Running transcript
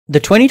The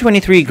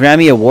 2023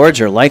 Grammy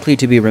Awards are likely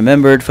to be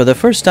remembered for the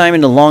first time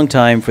in a long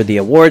time for the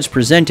awards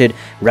presented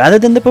rather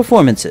than the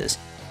performances.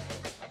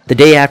 The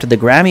day after the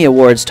Grammy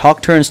Awards,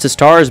 talk turns to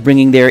stars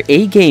bringing their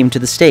A-game to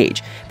the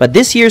stage, but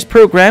this year's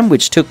program,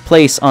 which took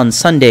place on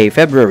Sunday,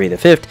 February the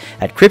 5th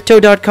at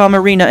Crypto.com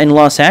Arena in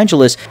Los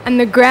Angeles, and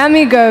the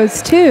Grammy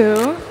goes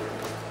to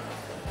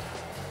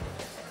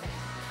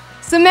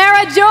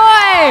Samara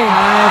Joy!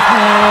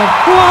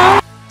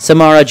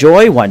 Samara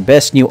Joy won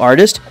Best New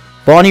Artist,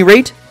 Bonnie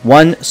Raitt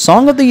won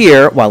Song of the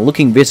Year while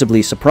looking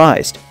visibly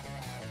surprised.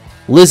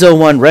 Lizzo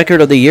won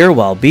Record of the Year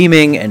while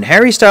beaming, and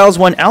Harry Styles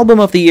won Album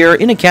of the Year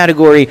in a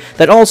category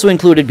that also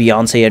included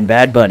Beyoncé and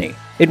Bad Bunny.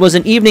 It was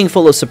an evening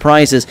full of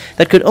surprises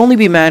that could only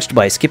be matched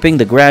by skipping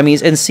the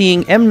Grammys and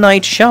seeing M.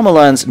 Night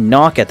Shyamalan's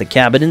Knock at the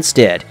Cabin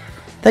instead.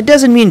 That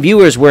doesn't mean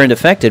viewers weren't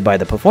affected by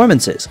the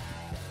performances.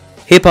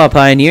 Hip-hop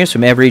pioneers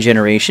from every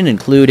generation,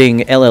 including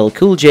LL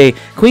Cool J,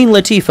 Queen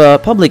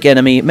Latifah, Public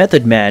Enemy,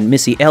 Method Man,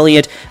 Missy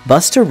Elliott,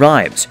 Busta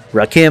Rhymes,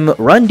 Rakim,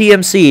 Run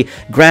DMC,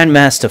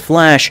 Grandmaster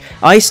Flash,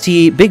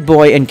 Ice-T, Big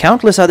Boy, and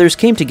countless others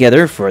came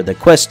together for the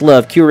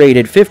Questlove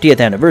curated 50th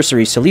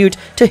anniversary salute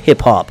to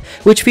hip-hop,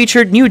 which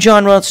featured new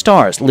genre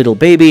stars Lil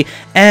Baby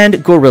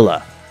and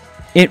Gorilla.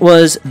 It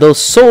was the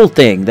sole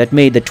thing that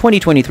made the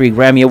 2023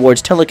 Grammy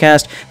Awards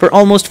telecast for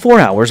almost 4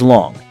 hours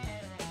long.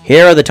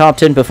 Here are the top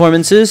 10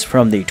 performances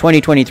from the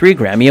 2023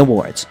 Grammy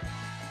Awards.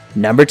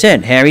 Number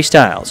 10, Harry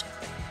Styles.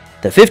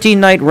 The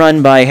 15-night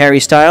run by Harry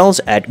Styles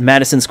at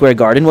Madison Square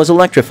Garden was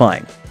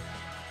electrifying.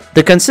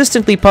 The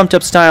consistently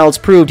pumped-up Styles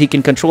proved he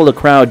can control a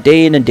crowd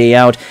day in and day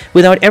out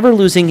without ever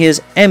losing his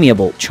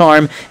amiable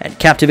charm and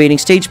captivating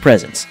stage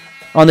presence.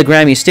 On the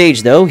Grammy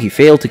stage, though, he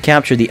failed to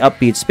capture the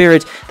upbeat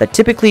spirit that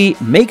typically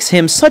makes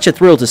him such a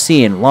thrill to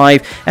see in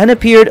live and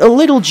appeared a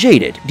little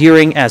jaded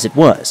during as it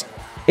was.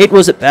 It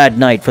was a bad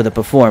night for the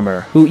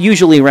performer, who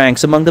usually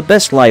ranks among the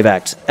best live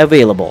acts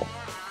available.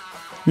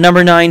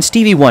 Number 9,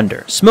 Stevie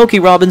Wonder, Smokey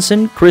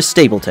Robinson, Chris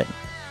Stapleton.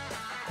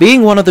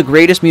 Being one of the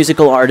greatest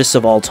musical artists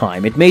of all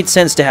time, it made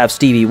sense to have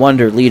Stevie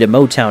Wonder lead a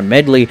Motown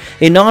medley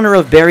in honor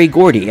of Berry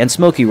Gordy and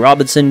Smokey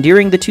Robinson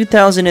during the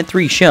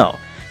 2003 show.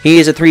 He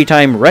is a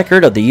 3-time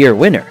Record of the Year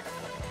winner.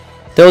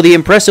 Though the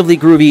impressively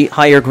groovy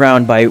Higher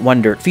Ground by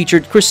Wonder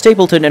featured Chris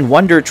Stapleton and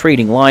Wonder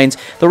trading lines,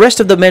 the rest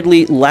of the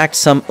medley lacked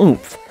some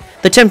oomph.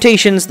 The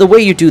Temptations' The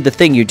Way You Do the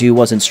Thing You Do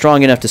wasn't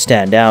strong enough to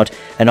stand out,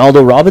 and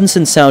although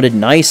Robinson sounded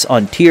nice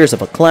on Tears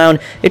of a Clown,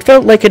 it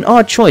felt like an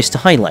odd choice to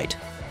highlight.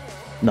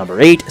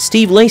 Number 8,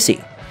 Steve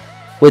Lacy.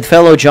 With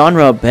fellow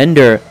genre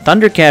bender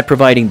Thundercat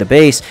providing the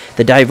bass,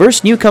 the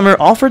diverse newcomer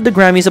offered the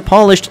Grammys a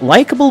polished,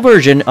 likable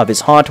version of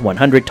his Hot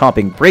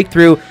 100-topping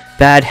breakthrough,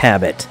 Bad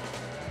Habit.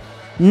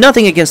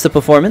 Nothing against the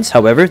performance,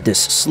 however, this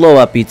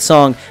slow upbeat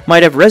song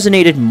might have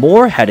resonated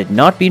more had it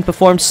not been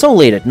performed so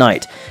late at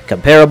night,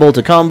 comparable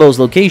to Combo's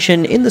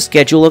location in the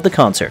schedule of the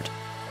concert.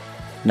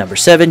 Number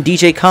 7,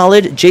 DJ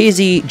Khaled,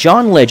 Jay-Z,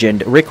 John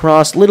Legend, Rick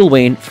Ross, Lil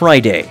Wayne,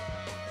 Friday.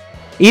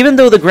 Even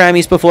though the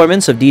Grammys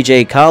performance of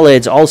DJ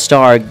Khaled's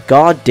all-star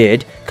God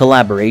Did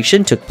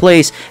collaboration took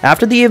place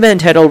after the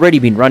event had already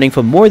been running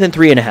for more than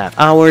 3.5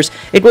 hours,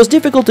 it was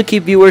difficult to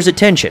keep viewers'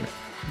 attention.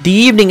 The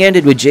evening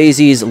ended with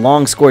Jay-Z's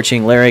long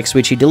scorching lyrics,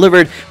 which he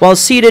delivered while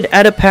seated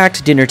at a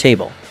packed dinner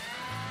table.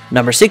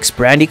 Number 6,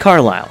 Brandi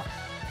Carlile.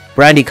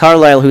 Brandi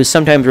Carlile, who is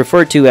sometimes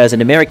referred to as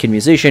an American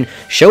musician,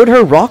 showed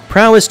her rock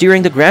prowess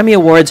during the Grammy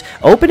Awards,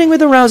 opening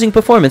with a rousing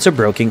performance of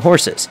Broken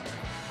Horses.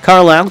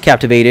 Carlile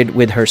captivated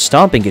with her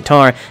stomping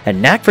guitar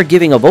and knack for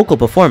giving a vocal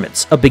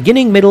performance, a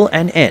beginning, middle,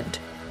 and end.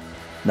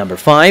 Number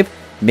 5,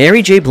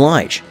 Mary J.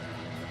 Blige.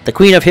 The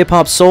Queen of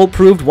Hip-Hop Soul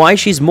proved why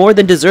she's more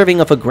than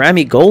deserving of a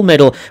Grammy Gold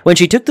Medal when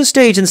she took the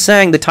stage and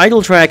sang the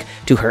title track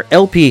to her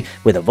LP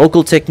with a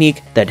vocal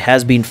technique that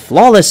has been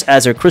flawless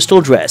as her crystal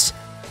dress.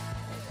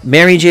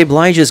 Mary J.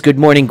 Blige's Good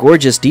Morning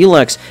Gorgeous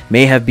Deluxe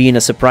may have been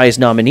a surprise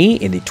nominee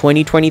in the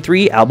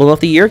 2023 Album of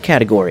the Year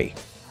category.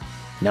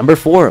 Number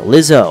 4,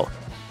 Lizzo.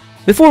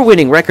 Before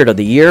winning Record of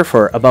the Year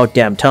for About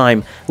Damn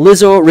Time,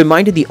 Lizzo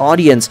reminded the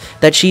audience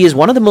that she is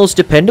one of the most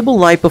dependable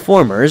live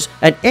performers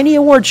at any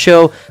award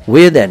show,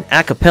 with an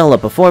a cappella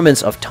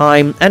performance of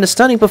Time and a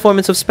stunning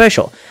performance of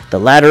Special, the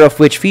latter of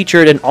which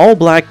featured an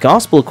all-black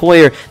gospel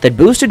choir that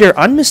boosted her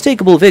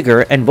unmistakable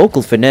vigor and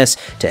vocal finesse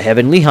to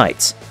heavenly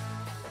heights.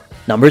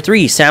 Number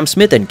 3, Sam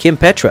Smith and Kim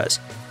Petras.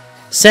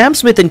 Sam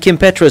Smith and Kim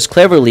Petras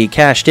cleverly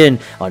cashed in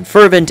on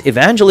fervent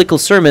evangelical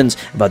sermons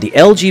about the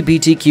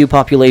LGBTQ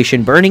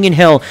population burning in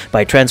hell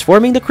by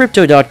transforming the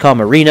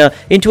Crypto.com Arena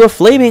into a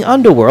flaming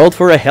underworld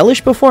for a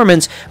hellish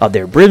performance of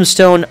their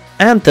brimstone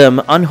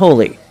anthem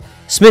Unholy.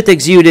 Smith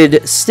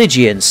exuded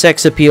Stygian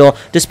sex appeal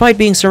despite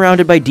being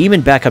surrounded by demon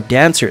backup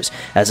dancers,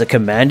 as a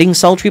commanding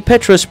sultry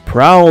Petras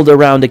prowled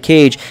around the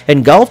cage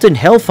engulfed in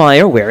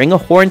hellfire wearing a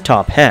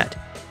horn-top hat.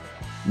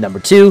 Number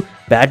 2,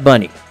 Bad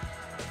Bunny.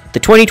 The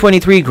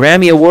 2023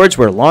 Grammy Awards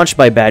were launched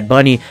by Bad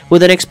Bunny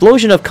with an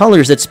explosion of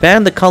colors that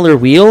spanned the color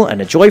wheel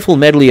and a joyful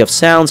medley of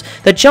sounds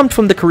that jumped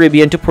from the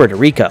Caribbean to Puerto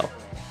Rico.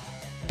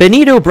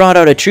 Benito brought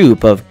out a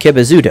troupe of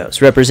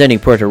quebezudos representing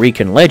Puerto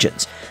Rican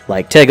legends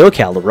like Tego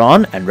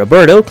Calderon and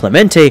Roberto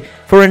Clemente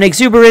for an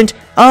exuberant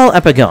Al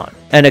Apagon,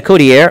 and a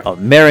codier of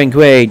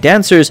merengue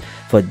dancers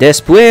for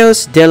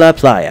Después de la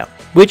Playa,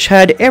 which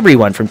had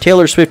everyone from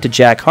Taylor Swift to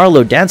Jack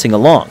Harlow dancing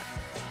along.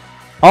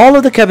 All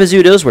of the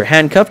quebezudos were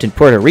handcuffed in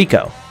Puerto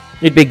Rico.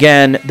 It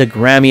began the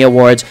Grammy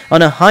Awards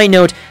on a high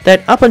note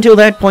that up until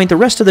that point the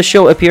rest of the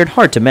show appeared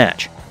hard to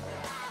match.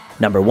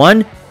 Number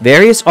 1.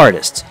 Various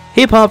Artists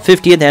Hip Hop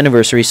 50th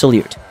Anniversary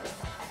Salute.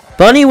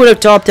 Bunny would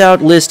have topped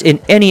out list in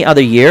any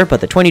other year,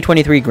 but the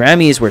 2023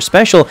 Grammys were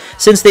special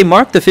since they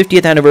marked the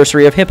 50th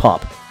anniversary of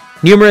hip-hop.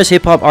 Numerous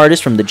hip-hop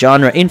artists from the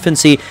genre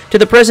infancy to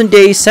the present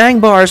day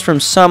sang bars from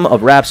some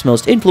of rap's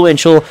most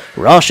influential,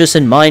 raucous,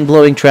 and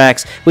mind-blowing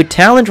tracks, with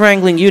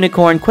talent-wrangling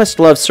unicorn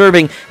Questlove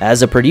serving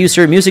as a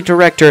producer, music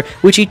director,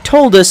 which he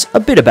told us a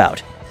bit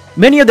about.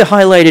 Many of the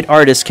highlighted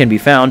artists can be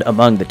found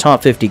among the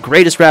top 50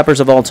 greatest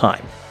rappers of all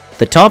time.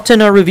 The top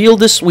 10 are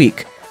revealed this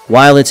week.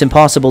 While it's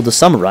impossible to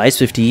summarize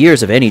 50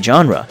 years of any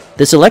genre,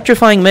 this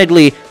electrifying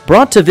medley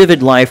brought to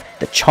vivid life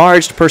the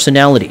charged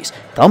personalities,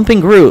 thumping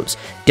grooves,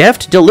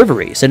 deft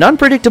deliveries, and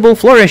unpredictable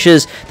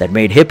flourishes that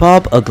made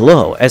hip-hop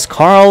aglow, as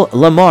Carl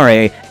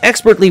Lamare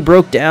expertly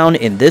broke down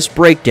in this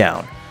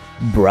breakdown.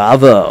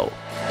 Bravo!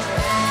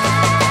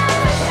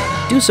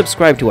 Do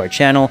subscribe to our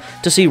channel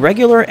to see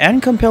regular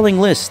and compelling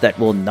lists that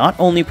will not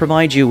only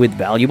provide you with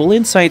valuable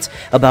insights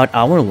about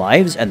our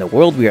lives and the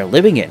world we are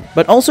living in,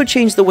 but also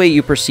change the way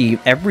you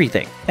perceive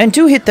everything. And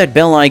do hit that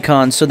bell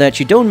icon so that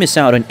you don't miss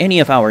out on any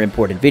of our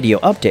important video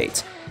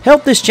updates.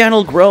 Help this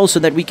channel grow so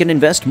that we can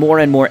invest more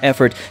and more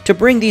effort to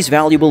bring these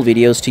valuable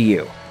videos to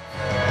you.